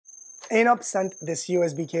AINOPE sent this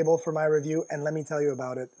USB cable for my review, and let me tell you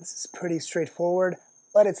about it. This is pretty straightforward,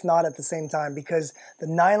 but it's not at the same time because the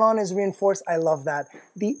nylon is reinforced. I love that.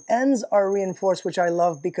 The ends are reinforced, which I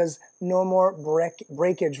love because no more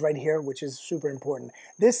breakage right here, which is super important.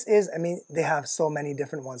 This is, I mean, they have so many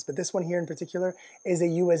different ones, but this one here in particular is a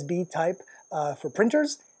USB type for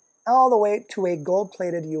printers, all the way to a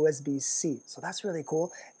gold-plated USB-C. So that's really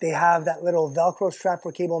cool. They have that little Velcro strap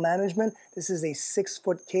for cable management. This is a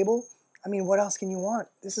 6-foot cable. I mean, what else can you want?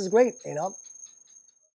 This is great, you know?